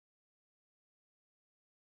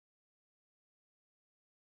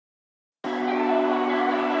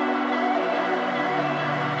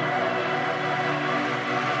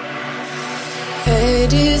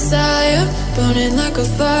burning like a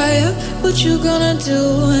fire. What you gonna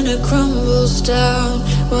do when it crumbles down?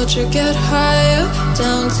 Watch it get higher,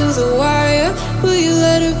 down to the wire. Will you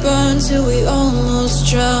let it burn till we almost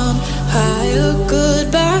drown? Higher,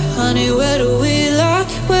 goodbye, honey, where do we lie?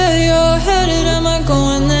 Where you're headed, am I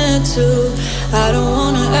going there too? I don't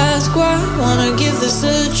wanna ask why, wanna give this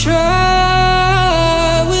a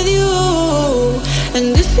try with you.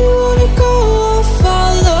 And if you wanna go, I'll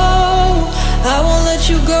follow. I won't let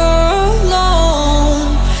you go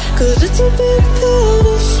alone, 'cause it's a big pill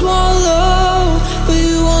to swallow, but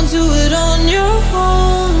you won't do it on your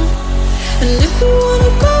own. And if you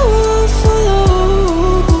wanna go, I'll follow.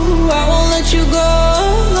 I won't let you go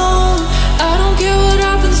alone. I don't care what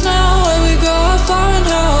happens now, where we go, how far and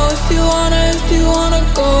how. If you wanna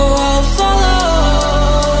go, I'll follow.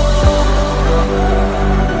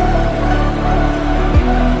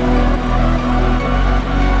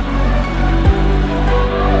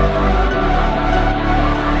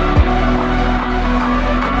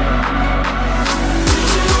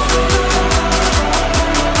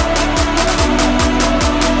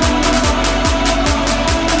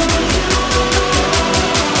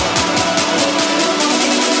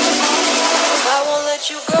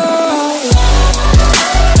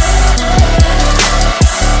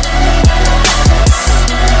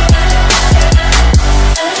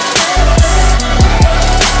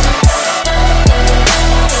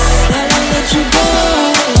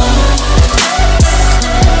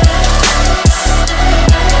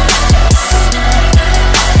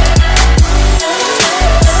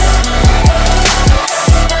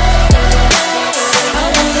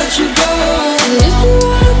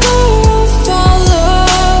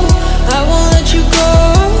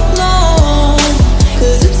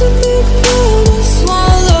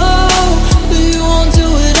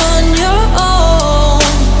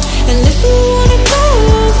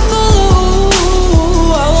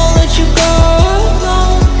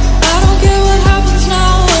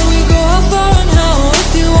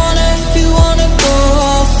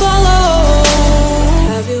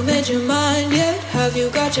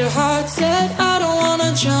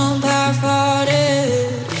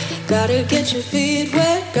 Your feet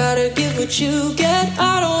wet, gotta give what you get.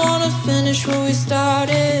 I don't wanna finish where we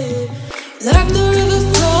started. Like the river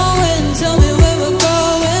flowing, tell me where we're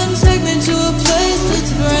going. Take me to a place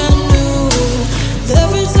that's brand new.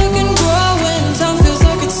 Every second growing, time feels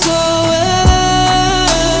like it's slowing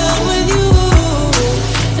with you.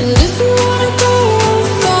 And if you wanna go, I'll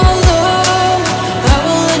follow. I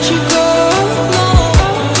won't let you go alone.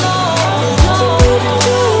 It's a big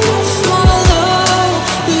pill to swallow,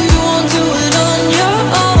 but you won't do it on your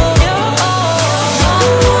own. If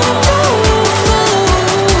you wanna go, I'll follow.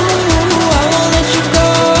 I won't let you go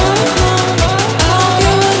alone. I don't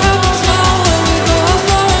care what happens now, where we go, how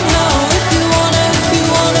far and how. If you wanna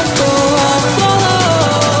go, I'll follow.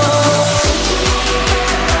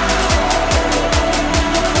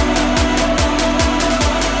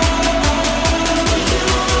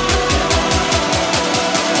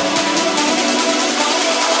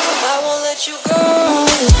 I won't let you go.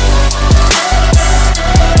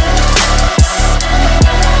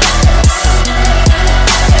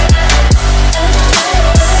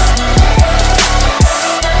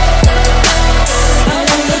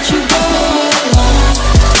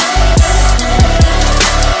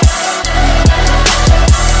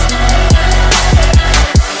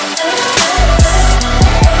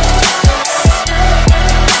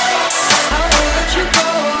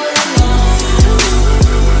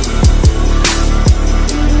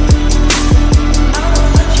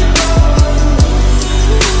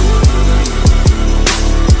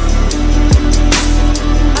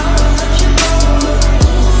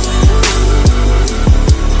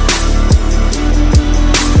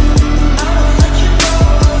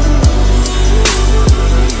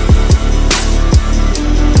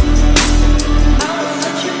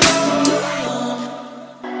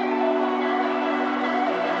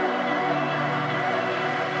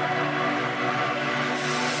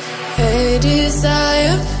 Hey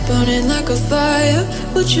desire, burning like a fire.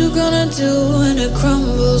 What you gonna do when it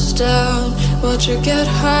crumbles down? Watch it get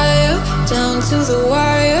higher, down to the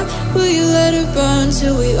wire. Will you let it burn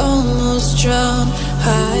till we almost drown?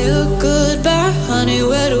 Higher, goodbye, honey,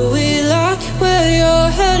 where do we lie? Where you're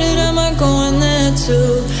headed, am I going there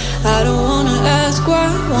too? I don't wanna ask why,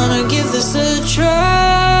 wanna give this a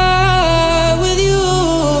try with you.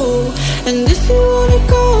 And if you wanna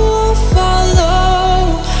go, I'll follow.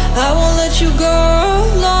 I won't let you go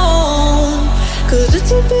alone, 'cause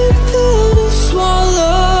it's a big pill to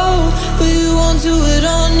swallow, but you won't do it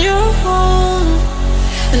on your own.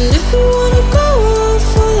 And if you wanna go, I'll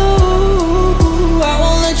follow.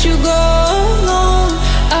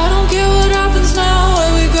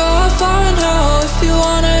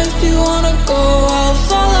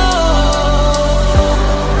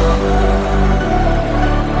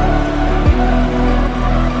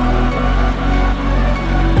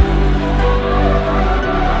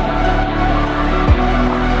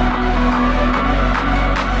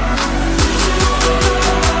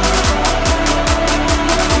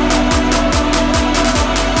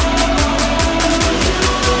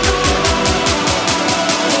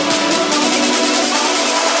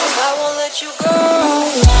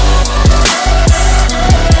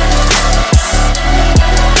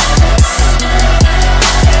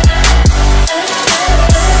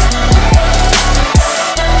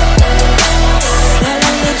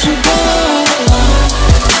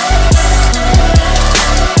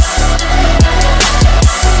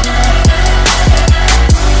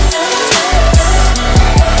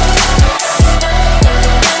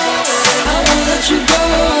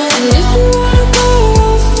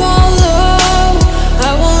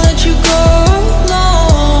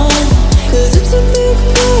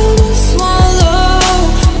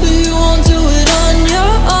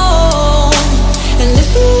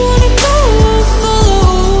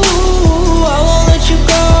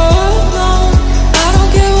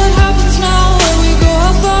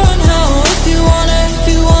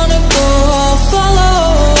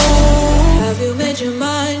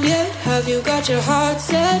 you got your heart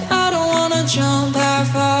set. I don't wanna jump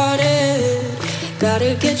half-hearted.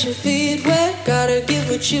 Gotta get your feet wet, gotta give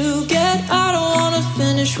what you get. I don't wanna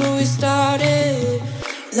finish what we started.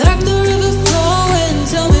 Like the river flowing,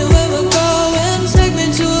 tell me where